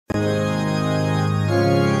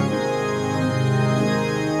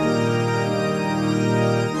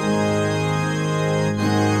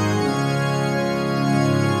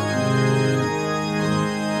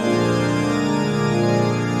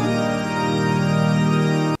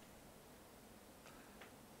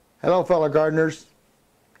Hello, fellow gardeners.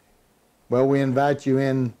 Well, we invite you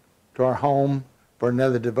in to our home for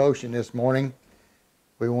another devotion this morning.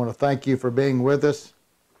 We want to thank you for being with us.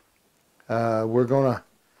 We're going to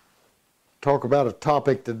talk about a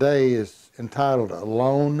topic today is entitled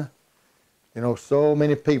Alone. You know, so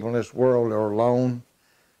many people in this world are alone.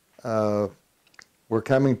 We're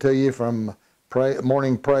coming to you from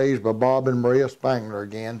Morning Praise by Bob and Maria Spangler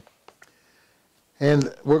again.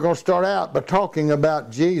 And we're going to start out by talking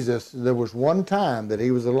about Jesus. There was one time that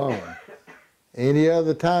he was alone. Any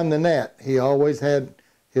other time than that, he always had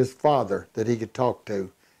his Father that he could talk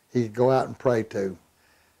to. He could go out and pray to.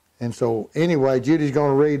 And so anyway, Judy's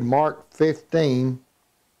going to read Mark 15,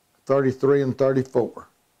 33 and 34.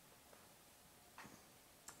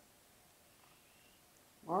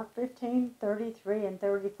 Mark 15, 33 and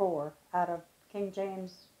 34 out of King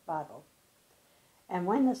James Bible. And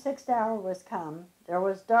when the 6th hour was come, there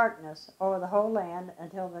was darkness over the whole land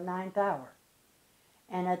until the 9th hour.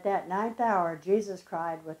 And at that 9th hour Jesus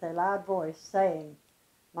cried with a loud voice, saying,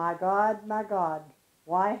 my God,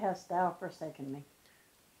 why hast thou forsaken me?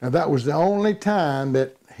 Now that was the only time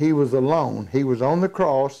that he was alone. He was on the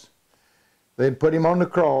cross. They'd put him on the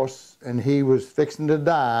cross, and he was fixing to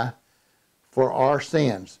die for our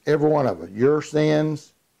sins. Every one of us. Your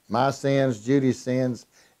sins, my sins, Judy's sins,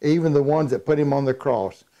 even the ones that put him on the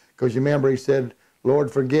cross. Because you remember he said,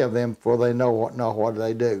 Lord, forgive them, for they know what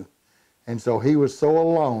they do. And so he was so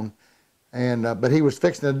alone, and but he was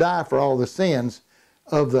fixing to die for all the sins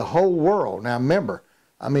of the whole world. Now remember,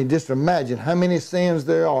 I mean, just imagine how many sins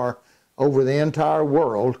there are over the entire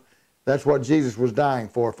world. That's what Jesus was dying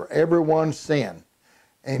for everyone's sin.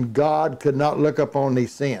 And God could not look upon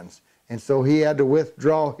these sins. And so he had to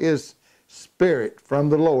withdraw his spirit from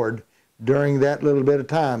the Lord during that little bit of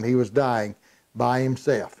time he was dying by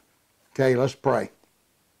himself. Okay, let's pray.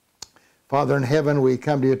 Father in heaven, we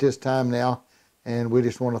come to you at this time now, and we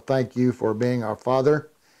just want to thank you for being our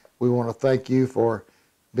Father. We want to thank you for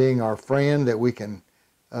being our friend that we can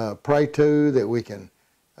pray to, that we can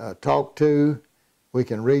talk to, we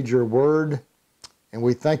can read your word. And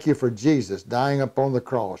we thank you for Jesus dying upon the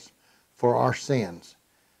cross for our sins.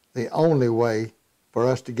 The only way for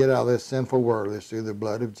us to get out of this sinful world is through the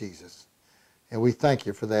blood of Jesus. And we thank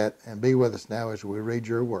you for that, and be with us now as we read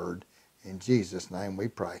your word. In Jesus' name we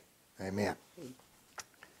pray. Amen.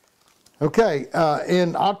 Okay,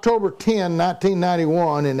 in October 10,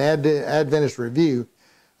 1991, in Adventist Review,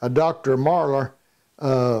 Dr. Marler,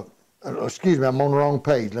 excuse me, I'm on the wrong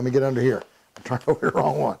page. Let me get under here. I turned over the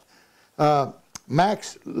wrong one.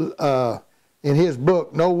 Max, in his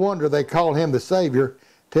book, No Wonder They Call Him the Savior,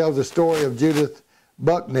 tells the story of Judith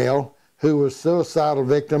Bucknell, who was suicidal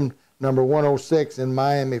victim number 106 in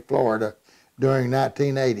Miami, Florida during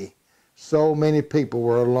 1980. So many people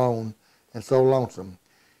were alone and so lonesome.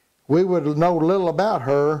 We would know little about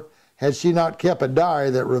her had she not kept a diary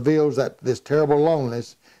that reveals that this terrible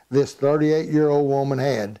loneliness this 38-year-old woman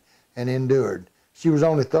had and endured. She was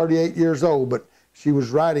only 38 years old, but she was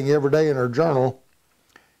writing every day in her journal.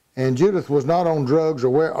 And Judith was not on drugs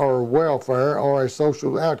or welfare or a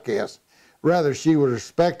social outcast. Rather, she was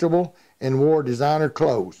respectable and wore designer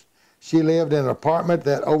clothes. She lived in an apartment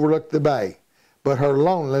that overlooked the bay, but her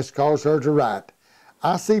loneliness caused her to write,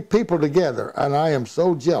 I see people together, and I am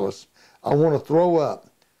so jealous, I want to throw up.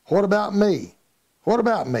 What about me? What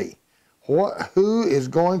about me? Who is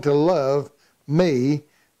going to love me,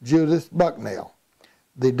 Judith Bucknell?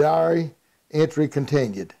 The diary entry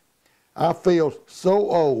continued. I feel so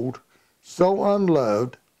old, so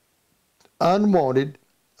unloved, unwanted,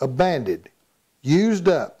 abandoned, used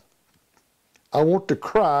up. I want to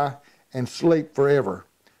cry and sleep forever.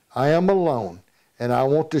 I am alone, and I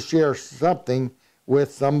want to share something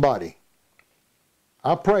with somebody.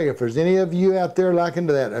 I pray if there's any of you out there liking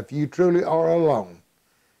to that, if you truly are alone,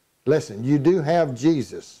 listen, you do have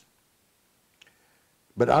Jesus.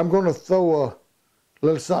 But I'm going to throw a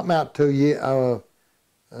little something out to you,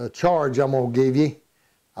 a charge I'm going to give you.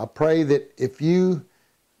 I pray that if you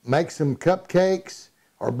make some cupcakes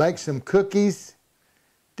or bake some cookies,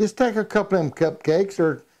 just take a couple of them cupcakes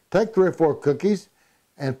or take 3 or 4 cookies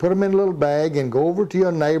and put them in a little bag and go over to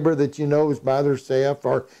your neighbor that you know is by themselves,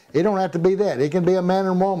 or it don't have to be that. It can be a man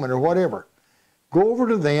or woman or whatever. Go over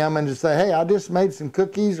to them and just say, hey, I just made some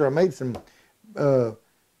cookies or I made some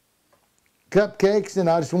cupcakes and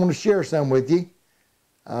I just want to share some with you.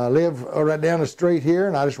 I live right down the street here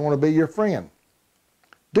and I just want to be your friend.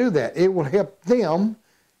 Do that. It will help them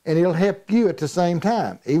and it'll help you at the same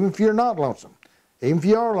time, even if you're not lonesome. Even if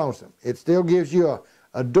you are lonesome, it still gives you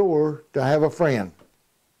a door to have a friend.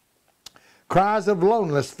 Cries of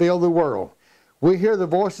loneliness fill the world. We hear the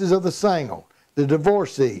voices of the single, the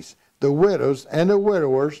divorcees, the widows and the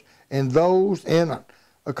widowers, and those in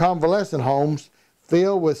convalescent homes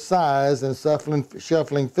filled with sighs and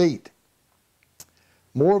shuffling feet.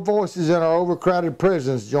 More voices in our overcrowded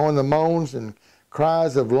prisons join the moans and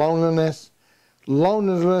cries of loneliness.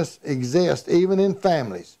 Loneliness exists even in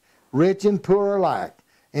families, rich and poor alike.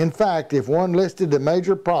 In fact, if one listed the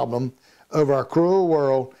major problem of our cruel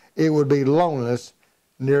world, it would be loneliness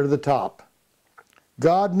near the top.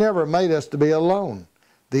 God never made us to be alone.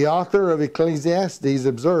 The author of Ecclesiastes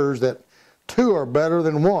observes that two are better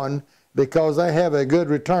than one because they have a good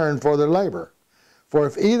return for their labor. For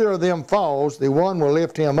if either of them falls, the one will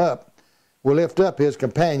lift up his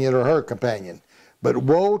companion or her companion. But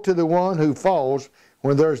woe to the one who falls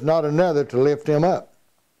when there is not another to lift him up.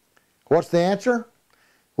 What's the answer?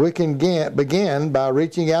 We can begin by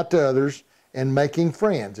reaching out to others and making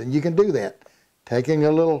friends. And you can do that. Taking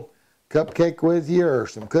a little cupcake with you or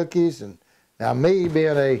some cookies. And now me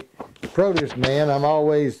being a produce man, I'm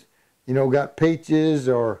always, got peaches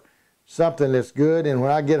or something that's good. And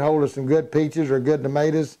when I get hold of some good peaches or good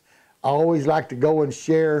tomatoes, I always like to go and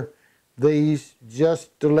share these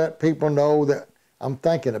just to let people know that I'm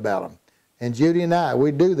thinking about them. And Judy and I,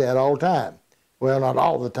 we do that all the time. Well, not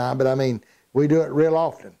all the time, but we do it real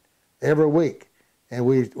often, every week. And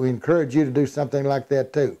we encourage you to do something like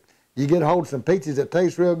that too. You get hold of some peaches that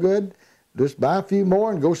taste real good, just buy a few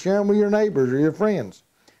more and go share them with your neighbors or your friends.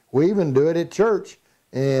 We even do it at church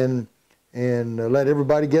and let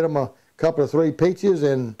everybody get them a couple of 3 peaches,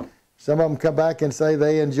 and some of them come back and say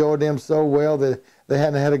they enjoyed them so well that they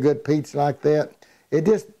hadn't had a good peach like that. It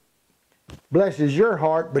just blesses your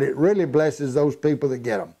heart, but it really blesses those people that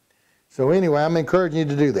get them. So anyway, I'm encouraging you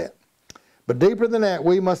to do that. But deeper than that,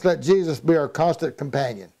 we must let Jesus be our constant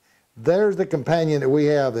companion. There's the companion that we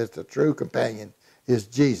have that's the true companion, is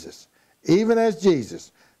Jesus. Even as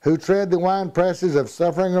Jesus, who tread the wine presses of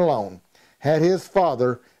suffering alone, had his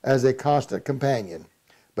Father as a constant companion.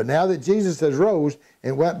 But now that Jesus has rose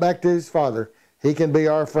and went back to his Father, he can be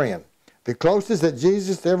our friend. The closest that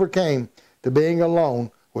Jesus ever came to being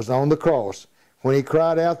alone was on the cross when he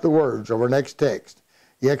cried out the words of our next text.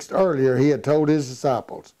 Next earlier, he had told his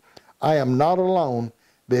disciples, I am not alone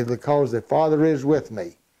because the Father is with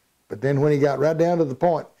me. But then when he got right down to the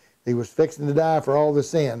point, he was fixing to die for all the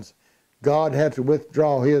sins, God had to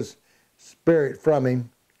withdraw his spirit from him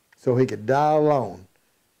so he could die alone,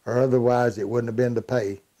 or otherwise it wouldn't have been the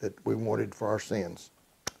pay that we wanted for our sins.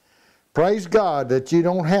 Praise God that you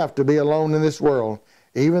don't have to be alone in this world,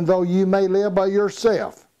 even though you may live by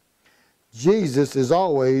yourself. Jesus is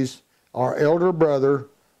always our elder brother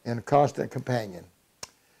and constant companion.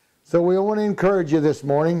 So we want to encourage you this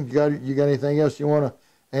morning. You got anything else you want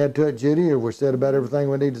to add to it, Judy, or we said about everything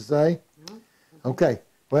we need to say? Okay.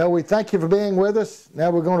 Well, we thank you for being with us. Now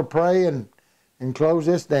we're going to pray and close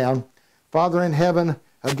this down. Father in heaven,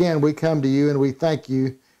 again, we come to you and we thank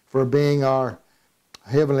you for being our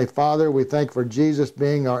Heavenly Father. We thank you for Jesus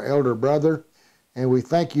being our elder brother. And we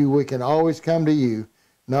thank you we can always come to you,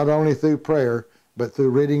 not only through prayer, but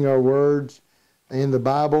through reading our words in the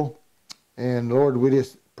Bible. And Lord, we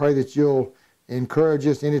just pray that you'll encourage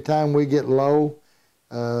us anytime we get low.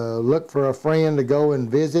 Look for a friend to go and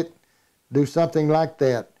visit. Do something like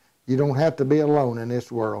that. You don't have to be alone in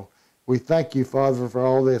this world. We thank you, Father, for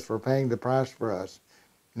all this, for paying the price for us.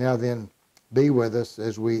 Now then, be with us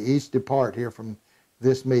as we each depart here from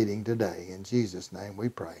this meeting today. In Jesus' name we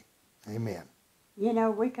pray. Amen.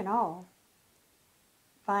 We can all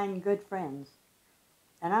find good friends.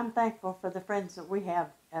 And I'm thankful for the friends that we have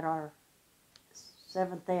at our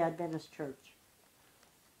Seventh-day Adventist Church.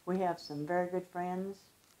 We have some very good friends,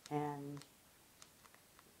 and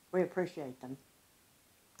we appreciate them.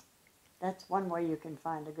 That's one way you can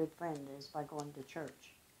find a good friend, is by going to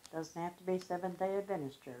church. Doesn't have to be Seventh-day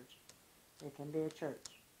Adventist Church. It can be a church.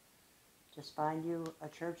 Just find you a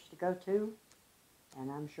church to go to,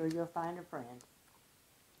 and I'm sure you'll find a friend.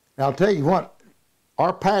 Now, I'll tell you what,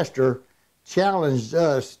 our pastor challenged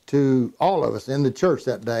us to, all of us in the church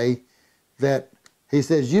that day, that he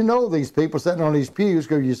says, you know these people sitting on these pews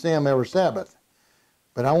because you see them every Sabbath.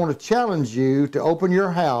 But I want to challenge you to open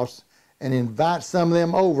your house and invite some of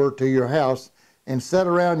them over to your house and sit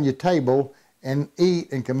around your table and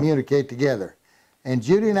eat and communicate together. And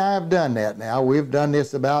Judy and I have done that now. We've done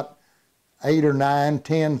this about 8 or 9,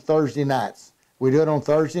 10 Thursday nights. We do it on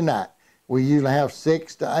Thursday night. We usually have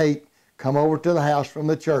 6 to 8 come over to the house from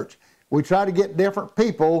the church. We try to get different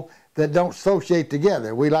people that don't associate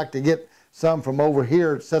together. We like to get some from over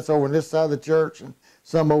here, that sits over on this side of the church, and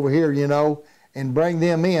some over here, and bring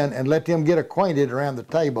them in and let them get acquainted around the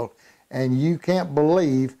table. And you can't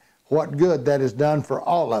believe what good that has done for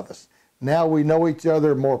all of us. Now we know each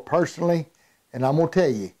other more personally, and I'm going to tell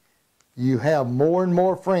you, you have more and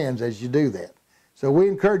more friends as you do that. So we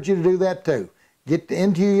encourage you to do that too. Get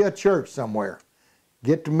into your church somewhere.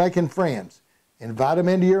 Get to making friends. Invite them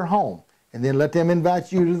into your home, and then let them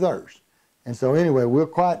invite you to theirs. And so anyway, we're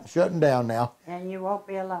quiet and shutting down now. And you won't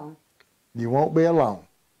be alone. You won't be alone.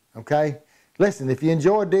 Okay? Listen, if you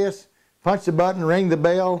enjoyed this, punch the button, ring the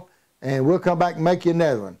bell, and we'll come back and make you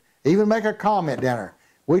another one. Even make a comment down there.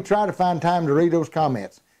 We try to find time to read those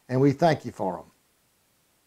comments, and we thank you for them.